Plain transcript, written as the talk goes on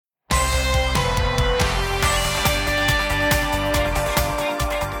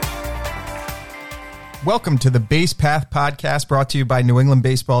Welcome to the Base Path Podcast, brought to you by New England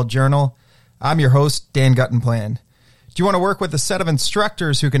Baseball Journal. I'm your host, Dan Guttenplan. Do you want to work with a set of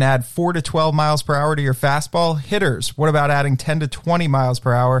instructors who can add 4 to 12 miles per hour to your fastball? Hitters, what about adding 10 to 20 miles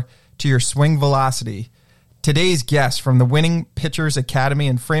per hour to your swing velocity? Today's guests from the Winning Pitchers Academy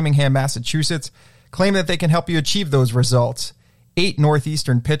in Framingham, Massachusetts, claim that they can help you achieve those results. 8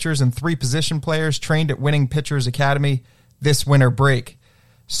 Northeastern pitchers and 3 position players trained at Winning Pitchers Academy this winter break.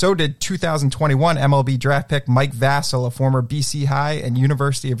 So did 2021 MLB draft pick Mike Vasil, a former BC High and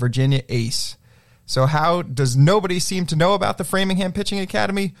University of Virginia ace. So how does nobody seem to know about the Framingham Pitching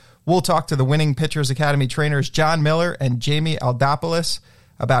Academy? We'll talk to the Winning Pitchers Academy trainers John Miller and Jamie Aldopoulos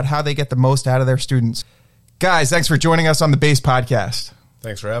about how they get the most out of their students. Guys, thanks for joining us on the Base Podcast.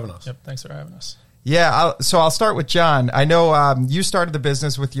 Thanks for having us. Yep, thanks for having us. Yeah, so I'll start with John. I know you started the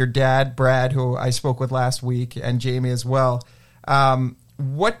business with your dad, Brad, who I spoke with last week, and Jamie as well.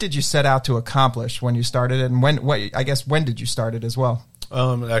 What did you set out to accomplish when you started, and when did you start it as well?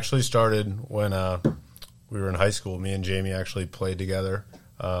 It actually started when we were in high school. Me and Jamie actually played together.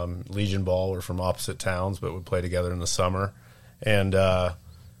 Legion ball. We're from opposite towns, but we played together in the summer. And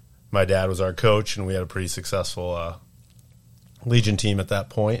my dad was our coach, and we had a pretty successful Legion team at that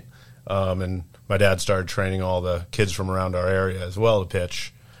point. And my dad started training all the kids from around our area as well to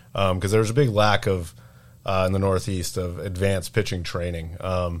pitch, because there was a big lack of in the Northeast of advanced pitching training,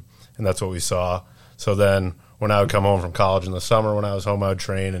 and that's what we saw. So then when I would come home from college in the summer, when I was home, I would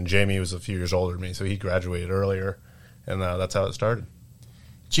train, and Jamie was a few years older than me, so he graduated earlier, and that's how it started.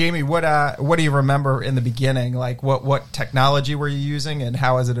 Jamie, what do you remember in the beginning? Like what technology were you using, and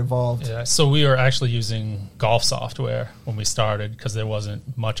how has it evolved? Yeah, so we were actually using golf software when we started because there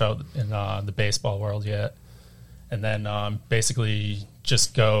wasn't much out in the baseball world yet. And then basically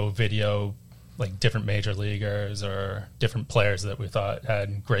just go video like different major leaguers or different players that we thought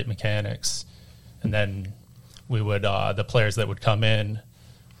had great mechanics. And then we would, the players that would come in,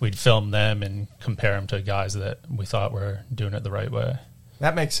 we'd film them and compare them to guys that we thought were doing it the right way.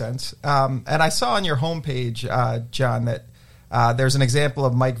 That makes sense. And I saw on your homepage, John, that there's an example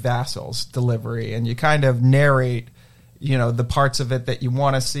of Mike Vasil's delivery, and you kind of narrate, the parts of it that you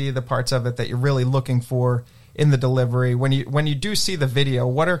want to see, the parts of it that you're really looking for in the delivery. When you do see the video,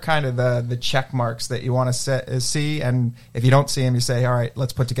 what are kind of the check marks that you want to see? And if you don't see them, you say, all right,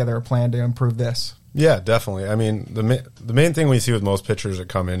 let's put together a plan to improve this. Yeah, definitely. I mean, the main thing we see with most pitchers that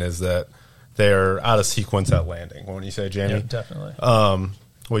come in is that they're out of sequence at landing. What do you say, Jamie? Yeah, definitely. What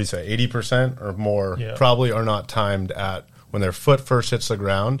do you say, 80% or more probably are not timed at when their foot first hits the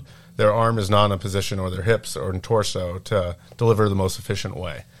ground, their arm is not in a position, or their hips or torso, to deliver the most efficient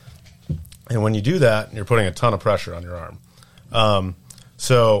way. And when you do that, you're putting a ton of pressure on your arm.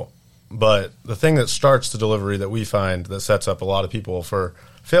 But the thing that starts the delivery that we find that sets up a lot of people for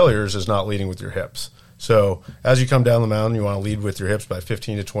failures is not leading with your hips. So as you come down the mountain, you want to lead with your hips by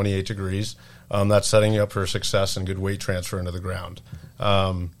 15 to 28 degrees. That's setting you up for success and good weight transfer into the ground.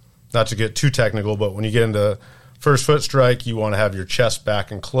 Not to get too technical, but when you get into first foot strike, you want to have your chest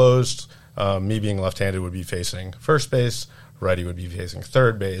back and closed. Me being left-handed would be facing first base. Righty would be facing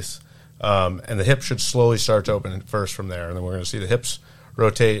third base. And the hip should slowly start to open first from there. And then we're going to see the hips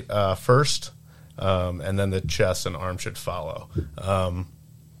rotate first, and then the chest and arm should follow.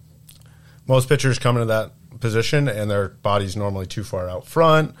 Most pitchers come into that position, and their body's normally too far out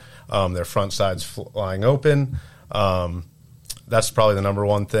front. Their front side's flying open. That's probably the number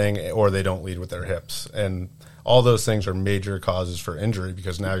one thing, or they don't lead with their hips. And all those things are major causes for injury,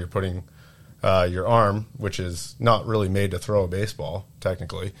 because now you're putting your arm, which is not really made to throw a baseball,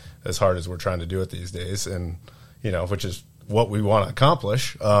 technically, as hard as we're trying to do it these days, and which is what we want to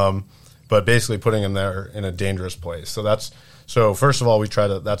accomplish, but basically putting them there in a dangerous place. So first of all,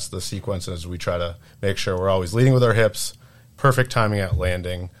 that's the sequences. We try to make sure we're always leading with our hips, perfect timing at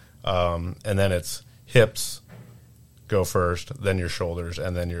landing, and then it's hips go first, then your shoulders,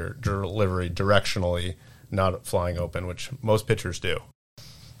 and then your delivery directionally, not flying open, which most pitchers do.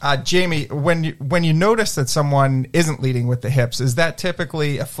 Jamie, when you notice that someone isn't leading with the hips, is that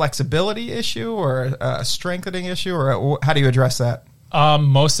typically a flexibility issue or a strengthening issue, or how do you address that?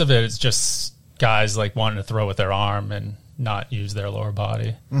 Most of it is just guys like wanting to throw with their arm and not use their lower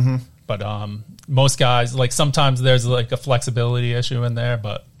body. Mm-hmm. But most guys, like sometimes there's like a flexibility issue in there,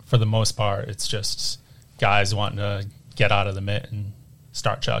 but for the most part, it's just guys wanting to get out of the mitt and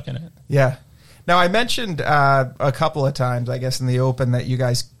start chucking it. Yeah. Now, I mentioned a couple of times, I guess, in the open that you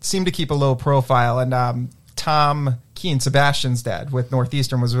guys seem to keep a low profile, and Tom Keene, Sebastian's dad with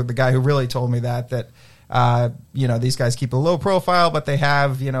Northeastern, was the guy who really told me that these guys keep a low profile, but they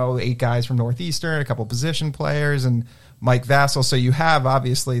have, 8 guys from Northeastern, a couple position players, and Mike Vasil. So you have,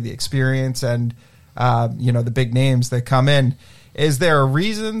 obviously, the experience, and the big names that come in. Is there a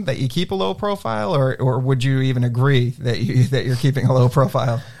reason that you keep a low profile, or would you even agree that you're keeping a low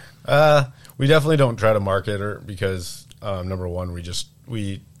profile? We definitely don't try to market her because number one,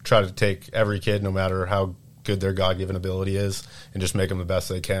 we try to take every kid, no matter how good their God-given ability is, and just make them the best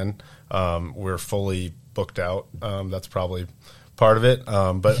they can. We're fully booked out. That's probably part of it.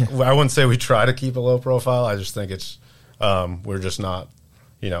 But I wouldn't say we try to keep a low profile. I just think it's we're just not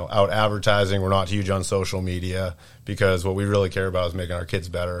out advertising. We're not huge on social media because what we really care about is making our kids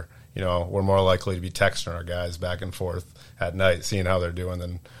better. We're more likely to be texting our guys back and forth at night, seeing how they're doing,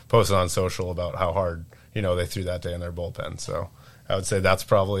 than posting on social about how hard, they threw that day in their bullpen. So I would say that's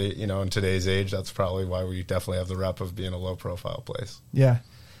probably, in today's age, that's probably why we definitely have the rep of being a low profile place. Yeah.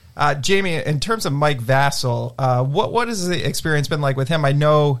 Jamie, in terms of Mike Vasil, what has the experience been like with him? I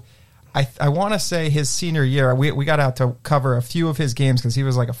know, I want to say his senior year, we got out to cover a few of his games because he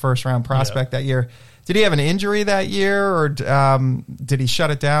was like a first-round prospect that year. Did he have an injury that year, or did he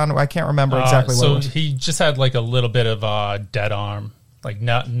shut it down? I can't remember exactly what it was. So he just had like a little bit of dead arm, like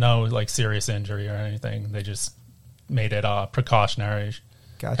no like serious injury or anything. They just made it precautionary,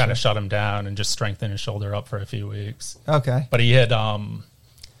 Gotcha. Kind of shut him down and just strengthened his shoulder up for a few weeks. Okay. But he had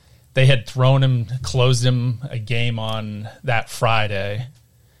they had closed him a game on that Friday,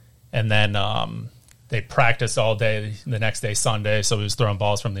 and then they practiced all day the next day, Sunday, so he was throwing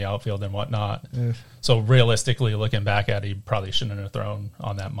balls from the outfield and whatnot. Ugh. So realistically, looking back at it, he probably shouldn't have thrown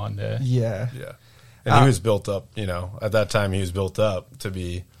on that Monday. Yeah. And he was built up, at that time he was built up to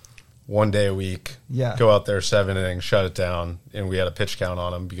be 1 day a week, go out there 7 innings, shut it down, and we had a pitch count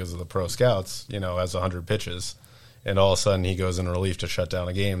on him because of the pro scouts, as 100 pitches. And all of a sudden he goes in relief to shut down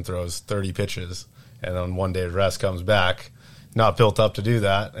a game, throws 30 pitches, and on 1 day of rest comes back, not built up to do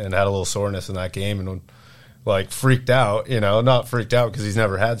that, and had a little soreness in that game, and freaked out, not freaked out because he's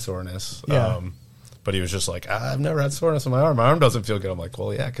never had soreness. But he was just like, I've never had soreness in my arm. My arm doesn't feel good. I'm like,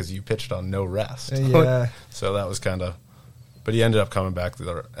 well, yeah, because you pitched on no rest. Yeah. So that was kind of, but he ended up coming back to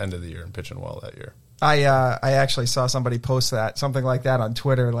the end of the year and pitching well that year. I actually saw somebody post something like that on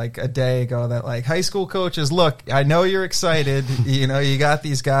Twitter like a day ago, that like, high school coaches, look, I know you're excited, you got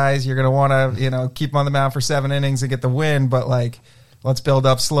these guys, you're going to want to, keep them on the mound for 7 innings and get the win, but let's build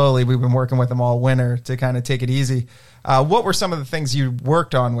up slowly. We've been working with them all winter to kind of take it easy. What were some of the things you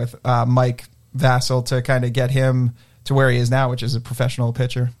worked on with Mike Vasil to kind of get him to where he is now, which is a professional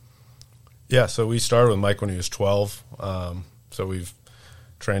pitcher? Yeah, so we started with Mike when he was 12. So we've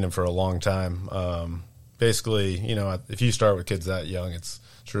trained him for a long time. Basically, if you start with kids that young, it's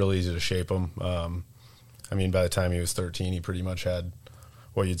really easy to shape them. By the time he was 13, he pretty much had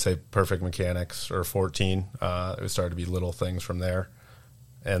what you'd say perfect mechanics, or 14. It started to be little things from there.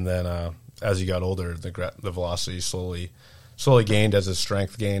 And then as he got older, the velocity slowly gained as his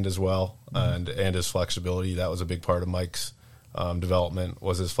strength gained as well, and his flexibility. That was a big part of Mike's development,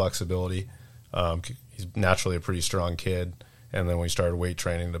 was his flexibility. He's naturally a pretty strong kid. And then we started weight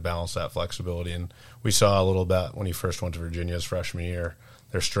training to balance that flexibility. And we saw a little bit when he first went to Virginia his freshman year.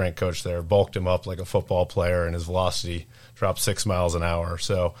 Their strength coach there bulked him up like a football player, and his velocity dropped 6 miles an hour.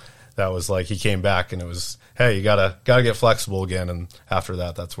 So that was like he came back, and it was, hey, you gotta get flexible again. And after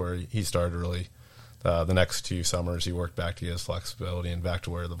that, that's where he started really. The next 2 summers, he worked back to get his flexibility and back to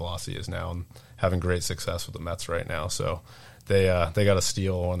where the velocity is now, and having great success with the Mets right now. So they got a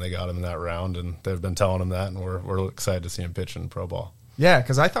steal when they got him in that round, and they've been telling him that, and we're excited to see him pitch in pro ball. Yeah,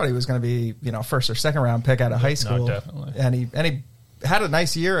 because I thought he was going to be first or second round pick out of high school. No, definitely. And he had a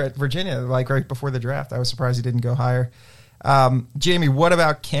nice year at Virginia, right before the draft. I was surprised he didn't go higher. Jamie, what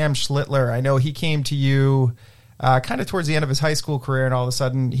about Cam Schlittler? I know he came to you kind of towards the end of his high school career, and all of a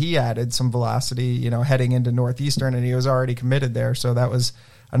sudden he added some velocity, heading into Northeastern, and he was already committed there. So that was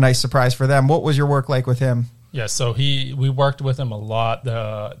a nice surprise for them. What was your work like with him? Yeah, so we worked with him a lot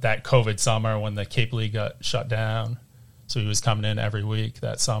that COVID summer when the Cape League got shut down. So he was coming in every week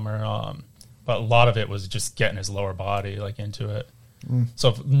that summer. But a lot of it was just getting his lower body into it.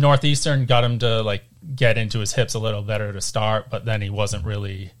 So Northeastern got him to get into his hips a little better to start, but then he wasn't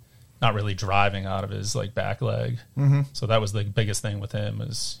not really driving out of his back leg. Mm-hmm. So that was the biggest thing with him,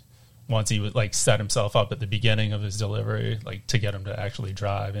 is once he would set himself up at the beginning of his delivery, to get him to actually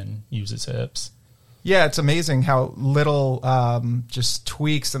drive and use his hips. Yeah, it's amazing how little just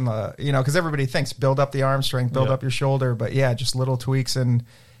tweaks in the, because everybody thinks build up the arm strength, build up your shoulder. But yeah, just little tweaks in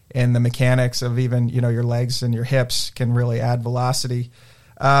the mechanics of even, your legs and your hips can really add velocity.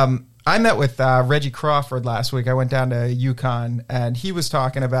 I met with Reggie Crawford last week. I went down to UConn, and he was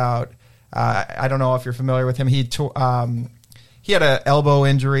talking about, I don't know if you're familiar with him. He had an elbow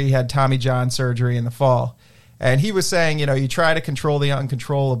injury, he had Tommy John surgery in the fall. And he was saying, you try to control the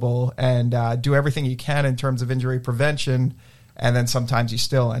uncontrollable and do everything you can in terms of injury prevention, and then sometimes you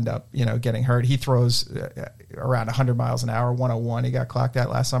still end up, getting hurt. He throws around 100 miles an hour, 101. He got clocked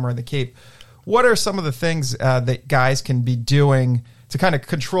at last summer in the Cape. What are some of the things that guys can be doing to kind of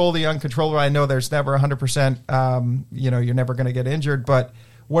control the uncontrollable? I know there's never 100%, you're never going to get injured, but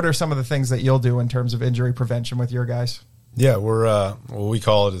what are some of the things that you'll do in terms of injury prevention with your guys? Yeah, we're what we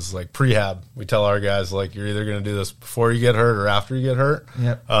call it is like prehab. We tell our guys, like, you're either going to do this before you get hurt or after you get hurt.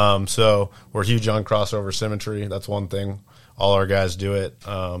 Yep. So we're huge on crossover symmetry. That's one thing. All our guys do it.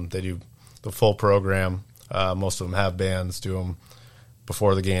 They do the full program. Most of them have bands, do them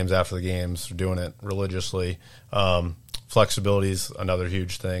before the games, after the games. They're doing it religiously. Flexibility is another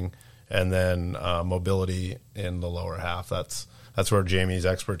huge thing. And then mobility in the lower half. That's where Jamie's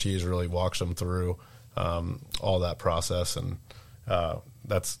expertise really walks them through all that process, and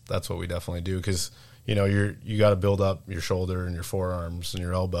that's what we definitely do, because you got to build up your shoulder and your forearms and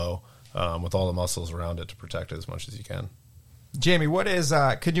your elbow with all the muscles around it to protect it as much as you can. Jamie, what is?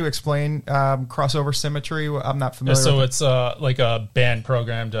 Could you explain crossover symmetry? I'm not familiar. So with it's like a band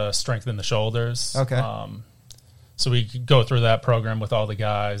program to strengthen the shoulders. Okay. So we go through that program with all the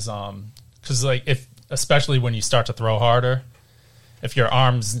guys, because especially when you start to throw harder, if your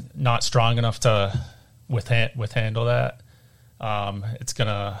arm's not strong enough to withhandle that, it's going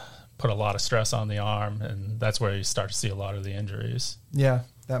to put a lot of stress on the arm, and that's where you start to see a lot of the injuries. Yeah,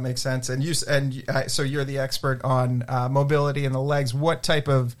 that makes sense. And so you're the expert on mobility in the legs. What type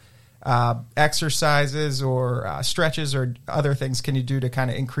of exercises or stretches or other things can you do to kind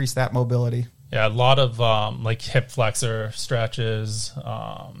of increase that mobility? Yeah, a lot of like hip flexor stretches,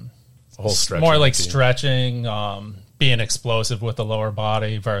 whole stretching more like routine. Stretching, being explosive with the lower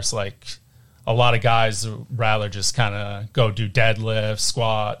body versus like a lot of guys rather just kind of go do deadlifts,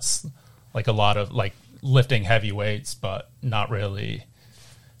 squats, like a lot of like lifting heavy weights, but not really.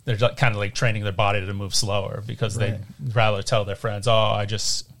 They're kind of like training their body to move slower because Right. they'd rather tell their friends, "Oh, I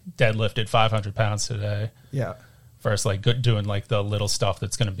just deadlifted 500 pounds today." Yeah. Versus like doing like the little stuff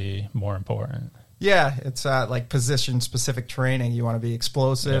that's going to be more important. Yeah, it's like position-specific training. You want to be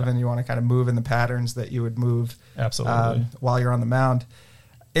explosive, and you want to kind of move in the patterns that you would move Absolutely. While you're on the mound.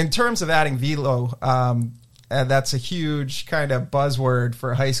 In terms of adding velo, that's a huge kind of buzzword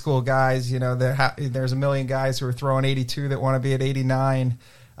for high school guys. There's a million guys who are throwing 82 that want to be at 89.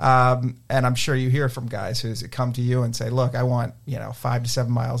 And I'm sure you hear from guys who come to you and say, look, I want 5 to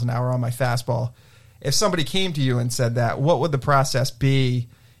 7 miles an hour on my fastball. If somebody came to you and said that, what would the process be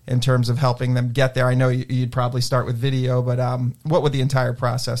in terms of helping them get there? I know you'd probably start with video, but what would the entire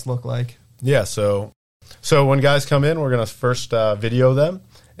process look like? Yeah, so when guys come in, we're going to first video them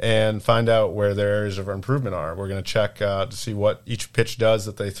and find out where their areas of improvement are. We're going to check to see what each pitch does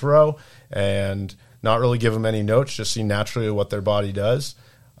that they throw, and not really give them any notes, just see naturally what their body does.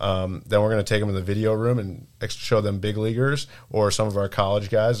 Then we're going to take them in the video room and show them big leaguers or some of our college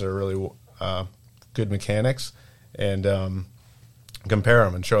guys that are really good mechanics, and compare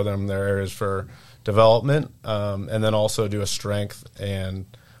them and show them their areas for development, and then also do a strength and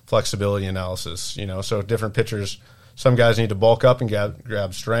flexibility analysis. So different pitchers, some guys need to bulk up and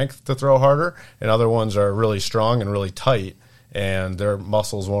grab strength to throw harder, and other ones are really strong and really tight, and their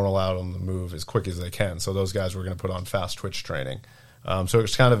muscles won't allow them to move as quick as they can. So those guys we're going to put on fast twitch training. So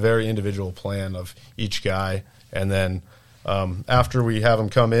it's kind of a very individual plan of each guy, and then after we have them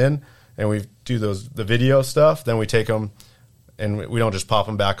come in and we do the video stuff, then we take them and we don't just pop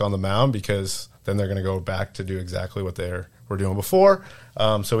them back on the mound, because then they're going to go back to do exactly what they were doing before.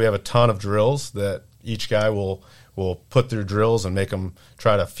 So we have a ton of drills that each guy will put through drills and make them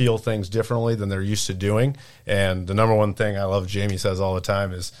try to feel things differently than they're used to doing. And the number one thing I love Jamie says all the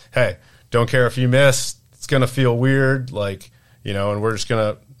time is, hey, don't care if you miss. It's going to feel weird, and we're just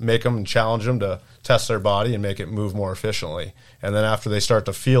going to make them and challenge them to test their body and make it move more efficiently. And then after they start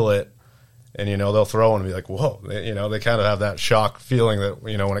to feel it, and, they'll throw and be like, whoa, they kind of have that shock feeling that,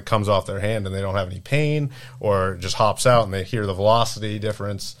 when it comes off their hand and they don't have any pain, or it just hops out and they hear the velocity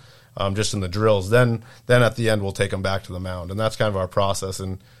difference just in the drills. Then at the end, we'll take them back to the mound. And that's kind of our process.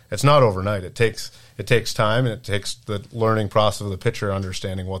 And it's not overnight. It takes time, and it takes the learning process of the pitcher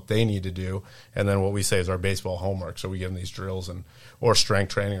understanding what they need to do. And then what we say is our baseball homework. So we give them these drills or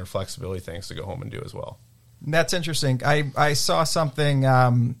strength training or flexibility things to go home and do as well. That's interesting. I saw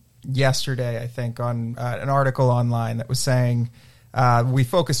something yesterday, I think, on an article online that was saying we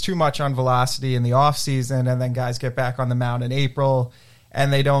focus too much on velocity in the off season, and then guys get back on the mound in April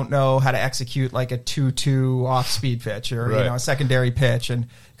and they don't know how to execute like a 2-2 off speed pitch or right. A secondary pitch, and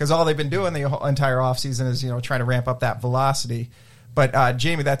because all they've been doing the entire off season is trying to ramp up that velocity. But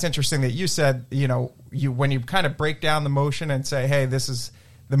Jamie, that's interesting that you said, when you kind of break down the motion and say, hey, this is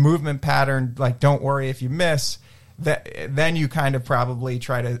the movement pattern, like, don't worry if you miss, then you kind of probably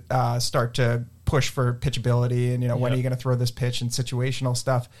try to start to push for pitchability and, when are you going to throw this pitch and situational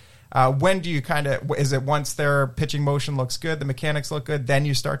stuff. When do you is it once their pitching motion looks good, the mechanics look good, then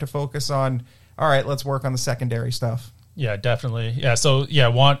you start to focus on, all right, let's work on the secondary stuff? Yeah, definitely. Yeah. So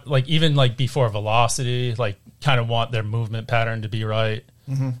even before velocity, kind of want their movement pattern to be right.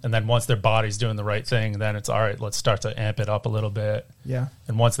 Mm-hmm. And then once their body's doing the right thing, then it's all right, let's start to amp it up a little bit. Yeah.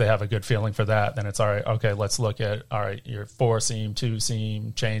 And once they have a good feeling for that, then it's all right, okay, let's look at, all right, your 4-seam,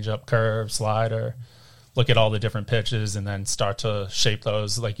 2-seam, change up curve, slider, look at all the different pitches and then start to shape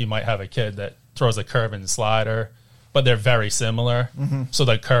those. Like you might have a kid that throws a curve and slider, but they're very similar. Mm-hmm. So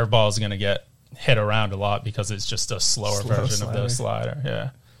the curveball is going to get hit around a lot because it's just a slower version slider. Of the slider. Yeah.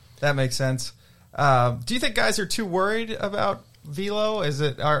 That makes sense. Do you think guys are too worried about velo? Is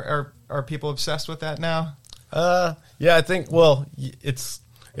it are people obsessed with that now? Yeah, I think. Well, it's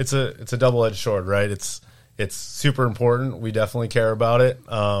a double-edged sword, right? It's super important. We definitely care about it,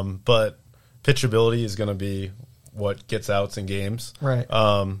 but pitchability is going to be what gets outs in games, right?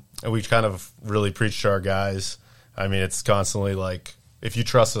 And we kind of really preach to our guys. I mean, it's constantly like, if you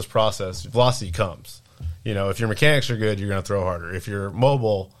trust this process, velocity comes. If your mechanics are good, you're going to throw harder. If you're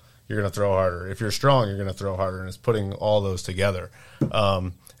mobile, you're going to throw harder. If you're strong, you're going to throw harder. And it's putting all those together.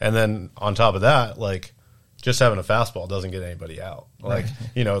 And then on top of that, just having a fastball doesn't get anybody out. Right.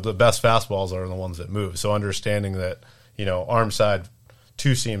 The best fastballs are the ones that move. So understanding that, arm side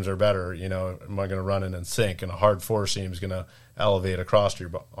 2 seams are better. Am I going to run in and sink? And a hard 4 seam is going to elevate across your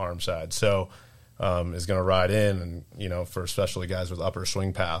arm side. So is going to ride in and, for especially guys with upper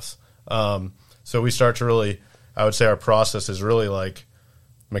swing paths. So we start to really, I would say our process is really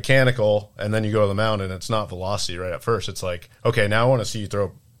mechanical, and then you go to the mound and it's not velocity right at first. It's okay, now I want to see you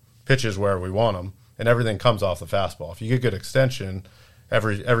throw pitches where we want them, and everything comes off the fastball. If you get good extension,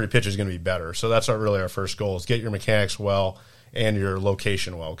 every pitch is going to be better. So that's really our first goal, is get your mechanics well and your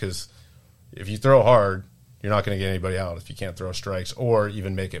location well, because if you throw hard, you're not going to get anybody out if you can't throw strikes or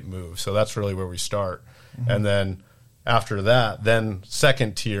even make it move. So that's really where we start. Mm-hmm. And then after that, then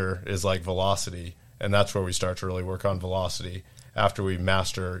second tier is velocity, and that's where we start to really work on velocity after we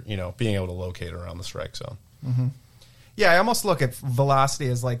master, being able to locate around the strike zone. Mm-hmm. Yeah, I almost look at velocity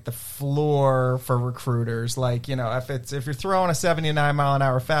as the floor for recruiters. If you're throwing a 79 mile an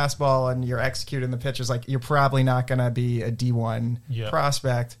hour fastball and you're executing the pitches, you're probably not going to be a D1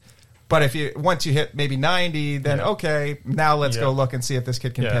 prospect. But once you hit maybe 90, then okay, now let's go look and see if this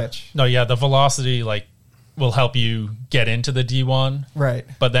kid can pitch. No, the velocity will help you get into the D1. Right.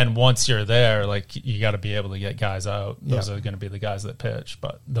 But then once you're there, you got to be able to get guys out. Those are going to be the guys that pitch.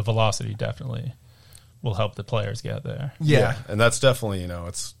 But the velocity definitely will help the players get there. Yeah. And that's definitely,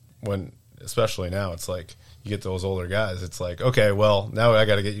 it's when, especially now, it's you get those older guys, it's okay, well, now I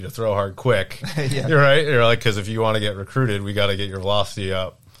got to get you to throw hard quick. Yeah. You're right. You're because if you want to get recruited, we got to get your velocity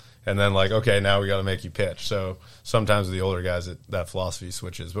up. And then okay, now we got to make you pitch. So sometimes with the older guys, that philosophy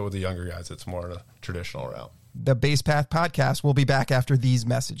switches, but with the younger guys, it's more a traditional route. The Base Path Podcast will be back after these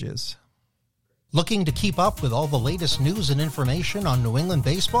messages. Looking to keep up with all the latest news and information on New England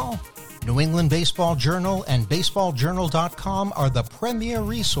baseball? New England Baseball Journal and BaseballJournal.com are the premier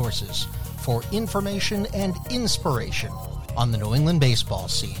resources for information and inspiration on the New England baseball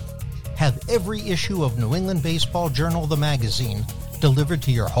scene. Have every issue of New England Baseball Journal, the magazine, delivered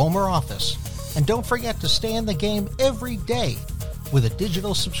to your home or office. And don't forget to stay in the game every day with a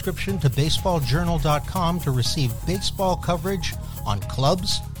digital subscription to BaseballJournal.com to receive baseball coverage on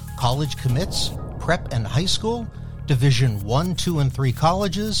clubs, college commits, prep and high school, Division 1, 2, and 3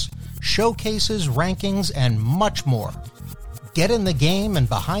 colleges, showcases, rankings, and much more. Get in the game and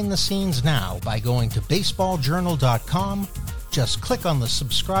behind the scenes now by going to BaseballJournal.com. Just click on the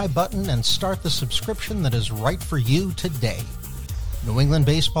subscribe button and start the subscription that is right for you today. New England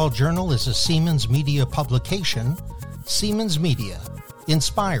Baseball Journal is a Siemens Media publication. Siemens Media.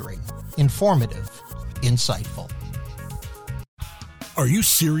 Inspiring, informative, insightful. Are you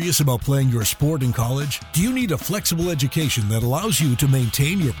serious about playing your sport in college? Do you need a flexible education that allows you to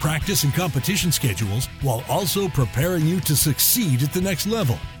maintain your practice and competition schedules while also preparing you to succeed at the next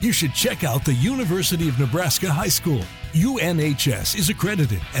level? You should check out the University of Nebraska High School. UNHS is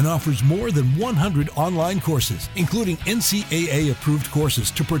accredited and offers more than 100 online courses, including NCAA-approved courses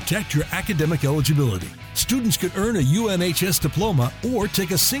to protect your academic eligibility. Students could earn a UNHS diploma or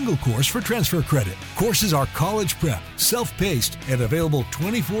take a single course for transfer credit. Courses are college prep, self-paced, and available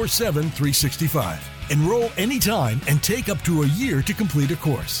 24/7, 365. Enroll anytime and take up to a year to complete a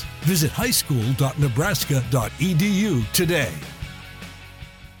course. Visit highschool.nebraska.edu today.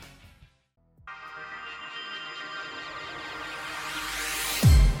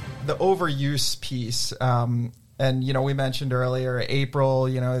 the overuse piece. And, you know, we mentioned earlier, April,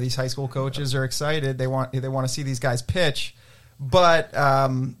 you know, these high school coaches are excited. They want to see these guys pitch. But,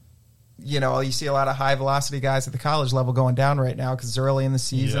 you know, you see a lot of high-velocity guys at the college level going down right now because it's early in the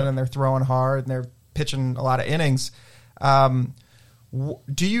season and they're throwing hard and they're pitching a lot of innings.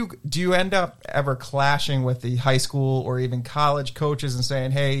 Do you end up ever clashing with the high school or even college coaches and saying,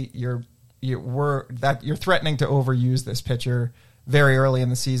 hey, you're threatening to overuse this pitcher very early in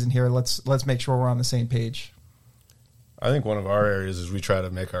the season here. Let's make sure we're on the same page. I think one of our areas is we try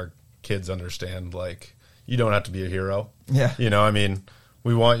to make our kids understand, like, you don't have to be a hero. Yeah. You know, I mean,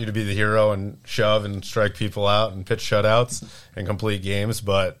 we want you to be the hero and shove and strike people out and pitch shutouts and complete games,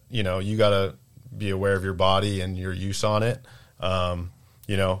 but, you know, you got to be aware of your body and your use on it.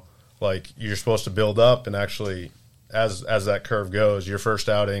 You know, like, you're supposed to build up, and actually as that curve goes, your first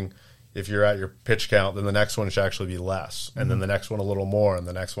outing, if you're at your pitch count, then the next one should actually be less, and then the next one a little more, and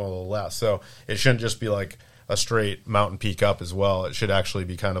the next one a little less. So it shouldn't just be like a straight mountain peak up as well. It should actually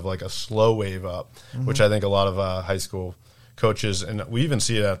be kind of like a slow wave up, which I think a lot of high school coaches, and we even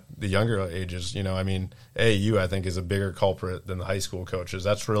see it at the younger ages, you know, I mean, AAU, I think, is a bigger culprit than the high school coaches.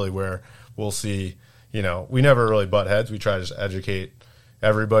 That's really where we'll see, you know, we never really butt heads. We try to just educate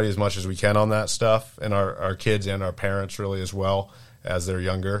everybody as much as we can on that stuff, and our kids and our parents really as well as they're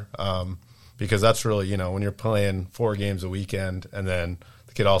younger, because that's really, you know, when you're playing 4 games a weekend and then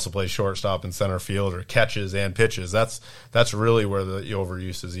the kid also plays shortstop and center field or catches and pitches, that's really where the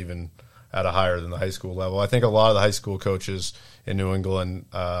overuse is even at a higher than the high school level. I think a lot of the high school coaches in New England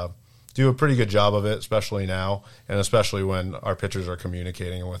do a pretty good job of it, especially now, and especially when our pitchers are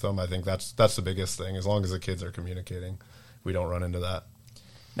communicating with them. I think that's the biggest thing. As long as the kids are communicating, we don't run into that.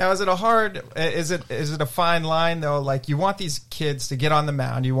 Now, is it a fine line, though? Like, you want these kids to get on the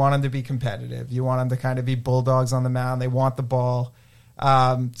mound. You want them to be competitive. You want them to kind of be bulldogs on the mound. They want the ball.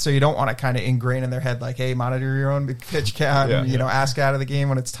 So you don't want to kind of ingrain in their head, like, hey, monitor your own pitch count and, you know, ask out of the game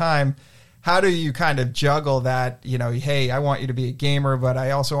when it's time. How do you kind of juggle that, you know, hey, I want you to be a gamer, but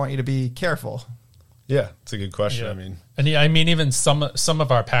I also want you to be careful? Yeah, it's a good question. Yeah. I mean, even some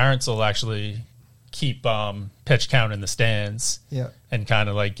of our parents will actually keep pitch count in the stands and kind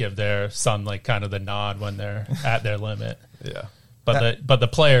of like give their son like kind of the nod when they're at their limit. Yeah. But the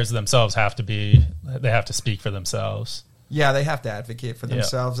players themselves have to speak for themselves. Yeah, they have to advocate for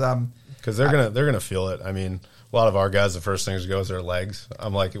themselves. Because they're gonna feel it. I mean, a lot of our guys, the first things to go is their legs.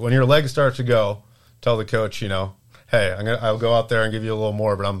 I'm like, when your legs start to go, tell the coach, you know, hey, I'll go out there and give you a little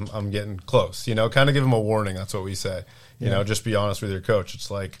more, but I'm getting close. You know, kind of give them a warning. That's what we say. You know, just be honest with your coach. It's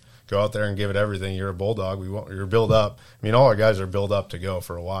like, go out there and give it everything. You're a bulldog. You're build up. I mean, all our guys are build up to go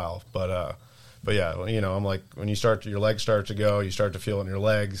for a while. But yeah, you know, I'm like, when your legs start to go, you start to feel it in your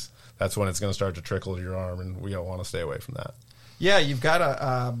legs. That's when it's going to start to trickle to your arm, and we don't want to stay away from that. Yeah, you've got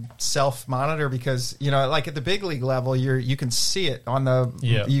to self-monitor because, you know, like at the big league level, you can see it on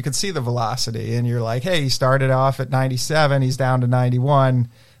you can see the velocity, and you're like, hey, he started off at 97, he's down to 91.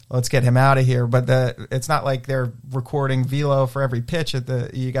 Let's get him out of here. But it's not like they're recording velo for every pitch.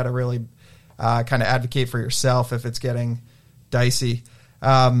 You got to really kind of advocate for yourself if it's getting dicey.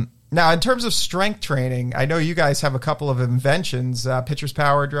 Now, in terms of strength training, I know you guys have a couple of inventions, pitcher's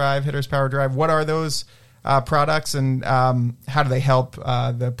power drive, hitter's power drive. What are those products, and how do they help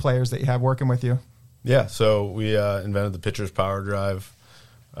the players that you have working with you? Yeah, so we invented the pitcher's power drive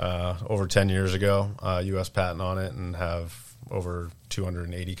over 10 years ago, U.S. patent on it, and have over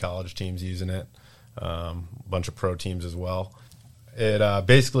 280 college teams using it, a bunch of pro teams as well. It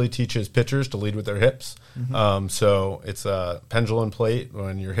basically teaches pitchers to lead with their hips. So it's a pendulum plate.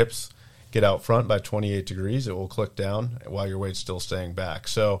 When your hips get out front by 28 degrees, it will click down while your weight's still staying back.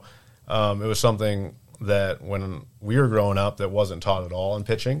 So it was something that when we were growing up that wasn't taught at all in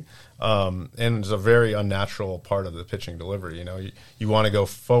pitching, and it's a very unnatural part of the pitching delivery. You know, you want to go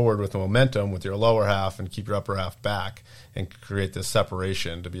forward with the momentum with your lower half and keep your upper half back and create this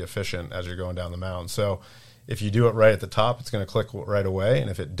separation to be efficient as you're going down the mound. So if you do it right at the top, it's going to click right away, and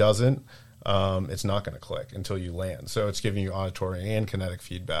if it doesn't, it's not going to click until you land. So it's giving you auditory and kinetic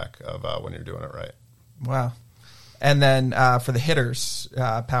feedback of when you're doing it right. Wow. And then for the hitter's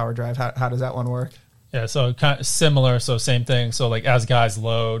power drive, how does that one work? Yeah, so kind of similar, so same thing. So like as guys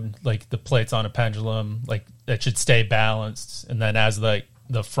load, like the plate's on a pendulum, like it should stay balanced, and then as the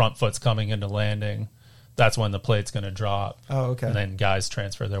front foot's coming into landing, that's when the plate's going to drop. Oh, okay. And then guys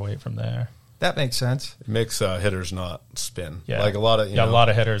transfer their weight from there. That makes sense. It makes hitters not spin. Yeah, like a lot of a lot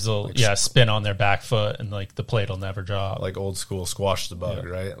of hitters will spin on their back foot, and like the plate will never drop. Like old school squash the bug,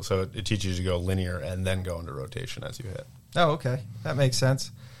 right? So it teaches you to go linear and then go into rotation as you hit. Oh, okay, that makes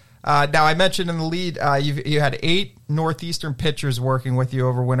sense. Now, I mentioned in the lead, you had 8 Northeastern pitchers working with you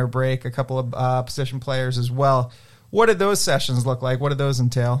over winter break, a couple of position players as well. What did those sessions look like? What did those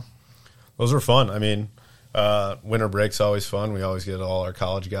entail? Those were fun. I mean, winter break's always fun. We always get all our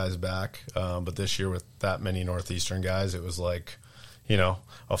college guys back. But this year with that many Northeastern guys, it was like,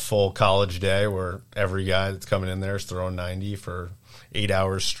 a full college day where every guy that's coming in there is throwing 90 for 8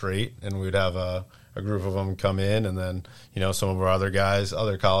 hours straight. And we'd have a group of them come in, and then, some of our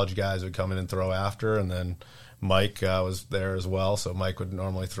other college guys would come in and throw after. And then Mike was there as well. So Mike would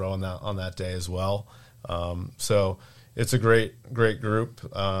normally throw on that day as well. So it's a great group.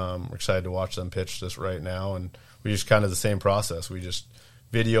 We're excited to watch them pitch this right now. And we just kind of the same process. We just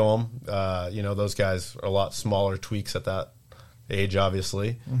video them. Those guys are a lot smaller tweaks at that age,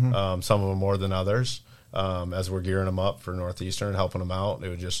 obviously. Mm-hmm. Some of them more than others. As we're gearing them up for Northeastern and helping them out, it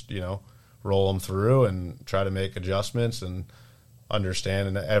would just, roll them through and try to make adjustments and understand.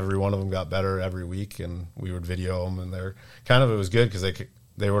 And every one of them got better every week, and we would video them. And it was good because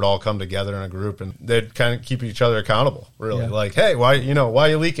they would all come together in a group, and they'd kind of keep each other accountable, really. Yeah. Like, hey, why are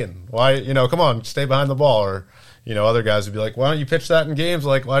you leaking? Why, come on, stay behind the ball. Or, other guys would be like, why don't you pitch that in games?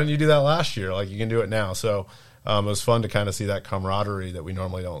 Like, why didn't you do that last year? Like, you can do it now. So it was fun to kind of see that camaraderie that we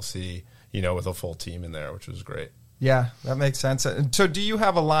normally don't see, with a full team in there, which was great. Yeah, that makes sense. So do you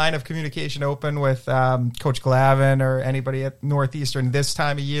have a line of communication open with Coach Glavin or anybody at Northeastern this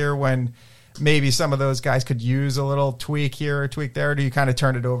time of year when maybe some of those guys could use a little tweak here or tweak there? Or do you kind of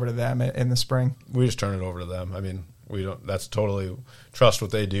turn it over to them in the spring? We just turn it over to them. I mean, we don't. That's totally trust what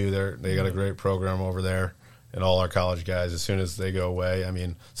they do. They got a great program over there, and all our college guys, as soon as they go away, I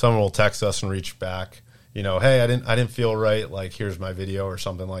mean, someone will text us and reach back. Hey, I didn't feel right. Like, here's my video or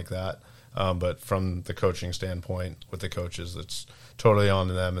something like that. But from the coaching standpoint with the coaches, it's totally on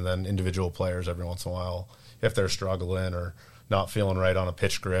to them. And then individual players every once in a while, if they're struggling or not feeling right on a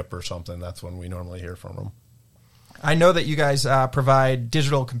pitch grip or something, that's when we normally hear from them. I know that you guys provide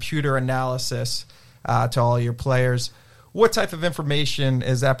digital computer analysis to all your players. What type of information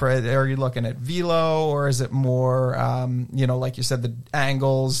is that? Are you looking at velo, or is it more, like you said, the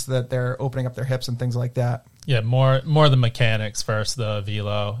angles that they're opening up their hips and things like that? Yeah, more the mechanics versus the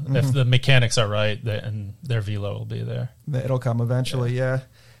velo. Mm-hmm. If the mechanics are right, then their velo will be there. It'll come eventually, yeah.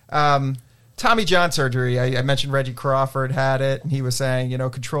 Tommy John surgery, I mentioned Reggie Crawford had it, and he was saying,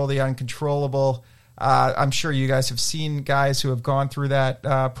 control the uncontrollable. I'm sure you guys have seen guys who have gone through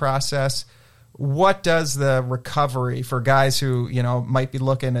that process. What does the recovery for guys who, might be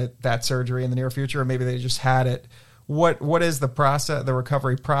looking at that surgery in the near future, or maybe they just had it, what is the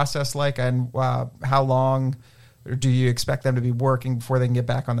recovery process like, and how long do you expect them to be working before they can get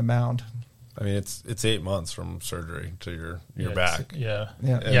back on the mound? I mean, it's 8 months from surgery to your back.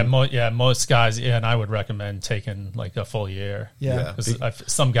 Most guys, and I would recommend taking like a full year. Yeah, because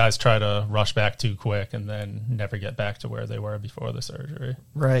some guys try to rush back too quick and then never get back to where they were before the surgery.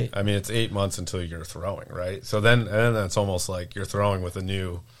 Right. I mean, it's 8 months until you're throwing, right? So then it's almost like you're throwing with a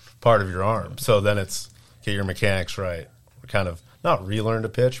new part of your arm. So then it's get your mechanics right. Kind of not relearn to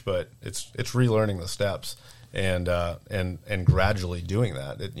pitch, but it's relearning the steps. And gradually doing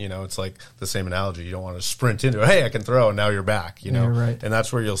that. It's like the same analogy. You don't want to sprint into it. Hey, I can throw, and now you're back. Yeah, right. And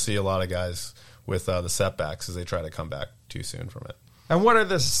that's where you'll see a lot of guys with the setbacks as they try to come back too soon from it. And what are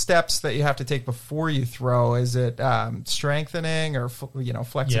the steps that you have to take before you throw? Is it strengthening or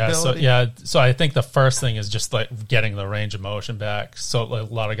flexibility? So I think the first thing is just like getting the range of motion back. So like,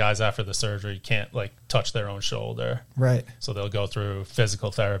 a lot of guys after the surgery can't like touch their own shoulder. Right. So they'll go through physical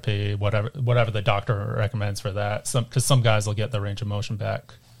therapy, whatever the doctor recommends for that. Because some guys will get the range of motion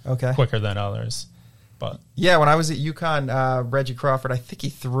back quicker than others. But yeah, when I was at UConn, Reggie Crawford, I think he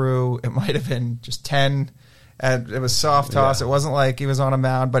threw, it might have been just 10. And it was soft toss. Yeah. It wasn't like he was on a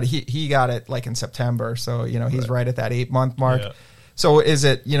mound, but he got it like in September. So, he's right at that 8-month mark. Yeah. So is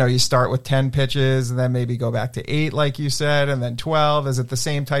it, you start with 10 pitches and then maybe go back to 8, like you said, and then 12? Is it the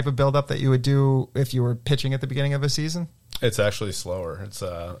same type of buildup that you would do if you were pitching at the beginning of a season? It's actually slower. It's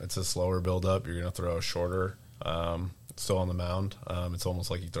a slower buildup. You're going to throw shorter, still on the mound. It's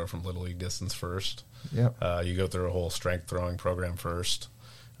almost like you throw from Little League distance first. Yep. You go through a whole strength throwing program first.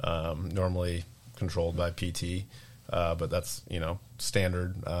 Normally controlled by PT, but that's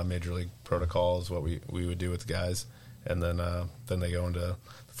standard major league protocol is what we would do with the guys, and then they go into the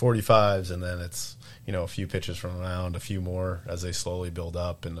 45s, and then it's a few pitches from the mound, a few more as they slowly build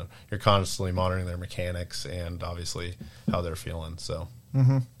up, and you're constantly monitoring their mechanics and obviously how they're feeling. So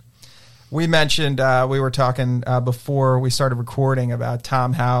we mentioned we were talking before we started recording about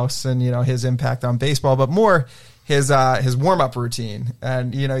Tom House and his impact on baseball, but more his warm-up routine.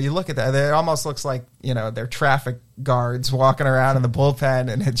 And, you look at that, it almost looks like, they're traffic guards walking around in the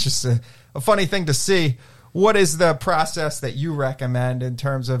bullpen, and it's just a funny thing to see. What is the process that you recommend in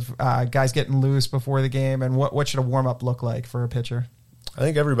terms of guys getting loose before the game, and what should a warm-up look like for a pitcher? I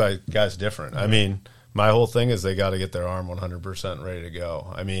think guy's different. I mean, my whole thing is they got to get their arm 100% ready to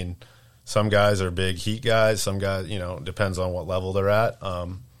go. I mean, some guys are big heat guys. Some guys, depends on what level they're at.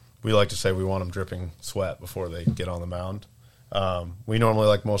 We like to say we want them dripping sweat before they get on the mound. We normally,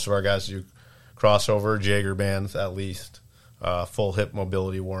 like most of our guys, do crossover, Jaeger bands at least, full hip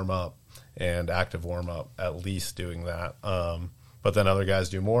mobility warm-up, and active warm-up, at least doing that. But then other guys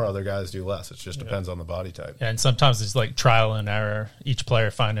do more, other guys do less. It just depends on the body type. Yeah, and sometimes it's like trial and error, each player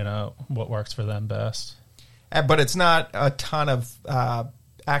finding out what works for them best. But it's not a ton of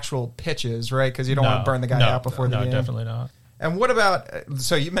actual pitches, right? Because you don't want to burn the guy out before the game. No, definitely not. And what about,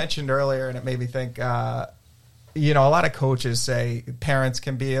 so you mentioned earlier, and it made me think, a lot of coaches say parents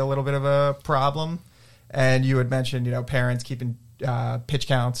can be a little bit of a problem. And you had mentioned, parents keeping pitch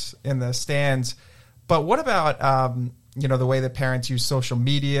counts in the stands. But what about, the way that parents use social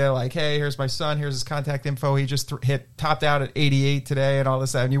media, like, hey, here's my son, here's his contact info. He just topped out at 88 today and all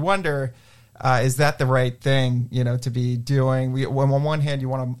this stuff. And you wonder, is that the right thing, to be doing? On one hand, you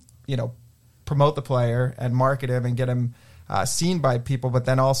want to, promote the player and market him and get him seen by people, but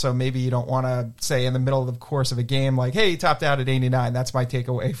then also maybe you don't want to say in the middle of the course of a game, like, hey, he topped out at 89. That's my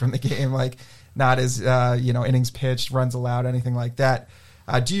takeaway from the game. Like, not as, innings pitched, runs allowed, anything like that.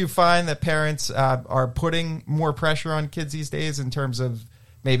 Do you find that parents are putting more pressure on kids these days in terms of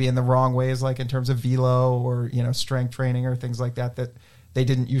maybe in the wrong ways, like in terms of velo or, strength training or things like that they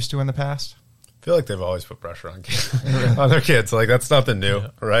didn't used to in the past? I feel like they've always put pressure on kids, on their kids. Like, that's nothing new,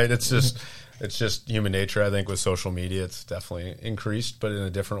 right? It's just human nature. I think with social media, it's definitely increased, but in a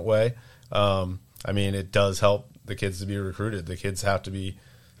different way. I mean, it does help the kids to be recruited. The kids have to be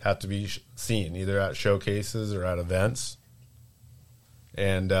seen either at showcases or at events.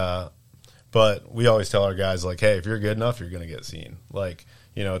 And but we always tell our guys, like, hey, if you're good enough, you're going to get seen. Like,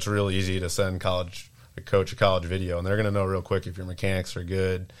 it's real easy to send a coach a college video, and they're going to know real quick if your mechanics are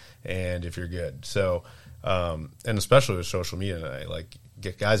good and if you're good. So, and especially with social media today, like,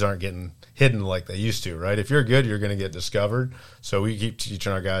 guys aren't getting hidden like they used to, right? If you're good, you're going to get discovered. So we keep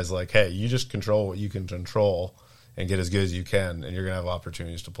teaching our guys, like, hey, you just control what you can control and get as good as you can, and you're going to have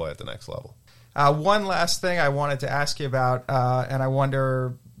opportunities to play at the next level. One last thing I wanted to ask you about, and I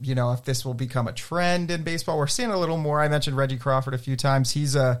wonder, if this will become a trend in baseball. We're seeing a little more. I mentioned Reggie Crawford a few times.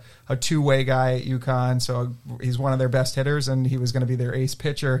 He's a two-way guy at UConn, so he's one of their best hitters, and he was going to be their ace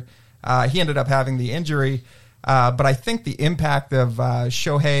pitcher. He ended up having the injury. But I think the impact of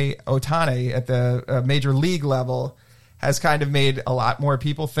Shohei Ohtani at the major league level has kind of made a lot more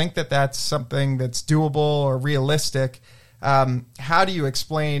people think that that's something that's doable or realistic. How do you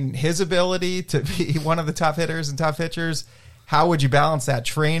explain his ability to be one of the top hitters and top pitchers? How would you balance that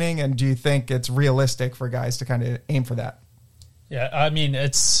training? And do you think it's realistic for guys to kind of aim for that? Yeah, I mean,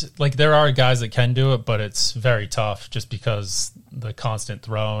 it's like there are guys that can do it, but it's very tough just because the constant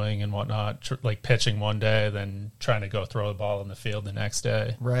throwing and whatnot, like pitching one day, then trying to go throw the ball in the field the next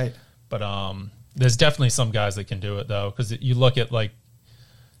day. Right. But there's definitely some guys that can do it, though, because you look at like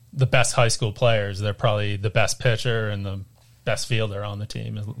the best high school players, they're probably the best pitcher and the best fielder on the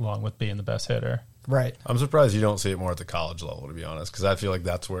team, along with being the best hitter. Right. I'm surprised you don't see it more at the college level, to be honest, because I feel like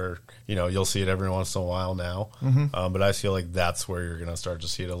that's where, you'll see it every once in a while now. Mm-hmm. But I feel like that's where you're going to start to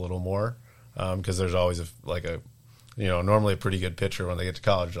see it a little more because there's always normally a pretty good pitcher when they get to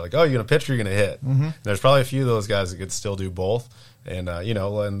college. You're like, oh, you're going to pitch or you're going to hit. Mm-hmm. There's probably a few of those guys that could still do both. And,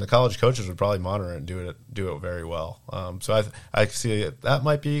 and the college coaches would probably monitor it and do it very well. So I see that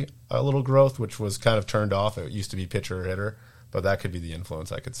might be a little growth, which was kind of turned off. It used to be pitcher or hitter. But that could be the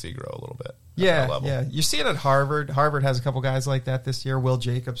influence I could see grow a little bit. Yeah. You see it at Harvard. Harvard has a couple guys like that this year, Will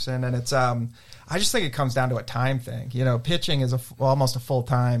Jacobson, and it's. I just think it comes down to a time thing. Pitching is almost a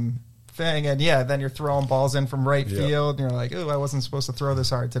full-time thing, and then you're throwing balls in from right field, and you're like, "Oh, I wasn't supposed to throw this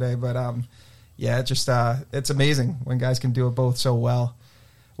hard today." But it's amazing when guys can do it both so well.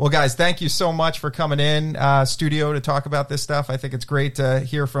 Well, guys, thank you so much for coming in studio to talk about this stuff. I think it's great to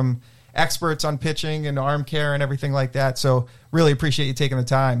hear from experts on pitching and arm care and everything like that. So really appreciate you taking the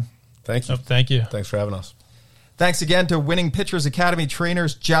time. Thank you. Thank you. Thanks for having us. Thanks again to Winning Pitchers Academy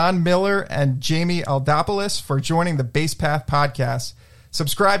trainers John Miller and Jamie Aldopoulos for joining the Base Path podcast.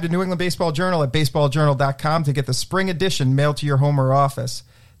 Subscribe to New England Baseball Journal at baseballjournal.com to get the spring edition mailed to your home or office.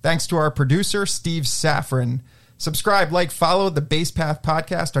 Thanks to our producer, Steve Safran. Subscribe, like, follow the Base Path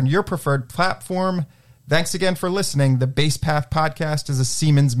podcast on your preferred platform. Thanks again for listening. The Base Path podcast is a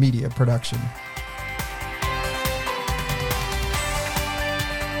Siemens Media production.